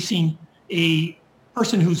situation facing a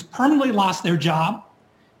person who's permanently lost their job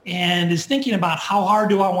and is thinking about how hard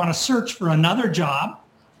do I want to search for another job?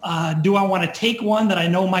 Do I want to take one that I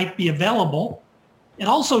know might be available? It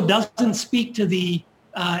also doesn't speak to the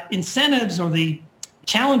incentives or the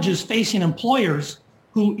challenges facing employers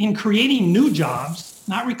who, in creating new jobs,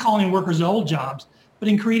 not recalling workers to old jobs, but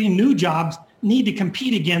in creating new jobs, need to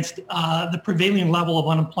compete against the prevailing level of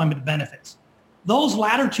unemployment benefits. Those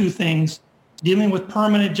latter two things, dealing with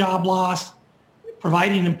permanent job loss,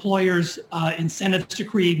 providing employers incentives to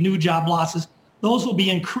create new job losses, those will be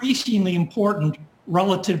increasingly important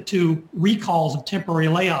relative to recalls of temporary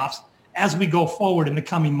layoffs as we go forward in the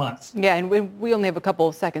coming months. Yeah, and we only have a couple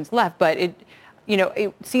of seconds left, but it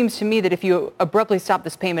seems to me that if you abruptly stop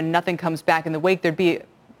this payment and nothing comes back in the wake, there'd be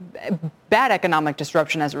bad economic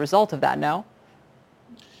disruption as a result of that, no?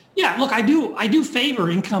 Yeah, look, I do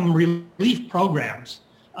favor income relief programs,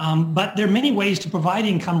 but there are many ways to provide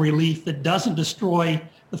income relief that doesn't destroy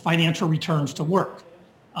the financial returns to work.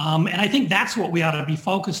 And I think that's what we ought to be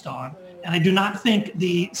focused on. And I do not think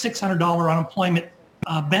the $600 unemployment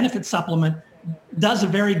benefit supplement does a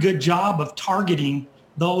very good job of targeting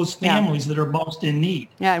those families that are most in need.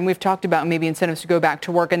 Yeah, and we've talked about maybe incentives to go back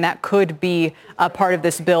to work, and that could be a part of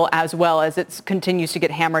this bill as well as it continues to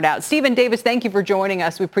get hammered out. Stephen Davis, thank you for joining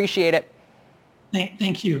us. We appreciate it.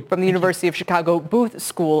 Thank you. From the University of Chicago Booth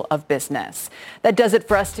School of Business. That does it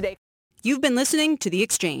for us today. You've been listening to The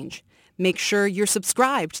Exchange. Make sure you're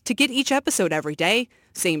subscribed to get each episode every day,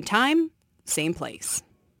 same time, same place.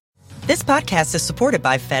 This podcast is supported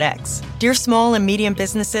by FedEx. Dear small and medium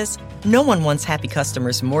businesses, no one wants happy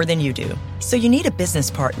customers more than you do. So you need a business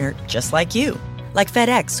partner just like you. Like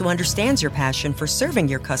FedEx, who understands your passion for serving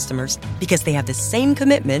your customers because they have the same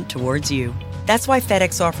commitment towards you. That's why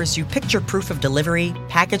FedEx offers you picture proof of delivery,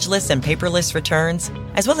 packageless and paperless returns,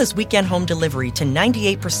 as well as weekend home delivery to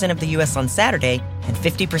 98% of the U.S. on Saturday and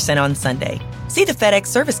 50% on Sunday. See the FedEx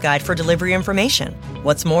service guide for delivery information.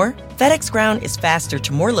 What's more, FedEx Ground is faster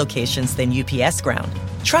to more locations than UPS Ground.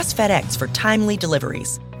 Trust FedEx for timely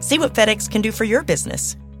deliveries. See what FedEx can do for your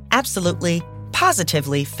business. Absolutely,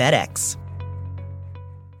 positively FedEx.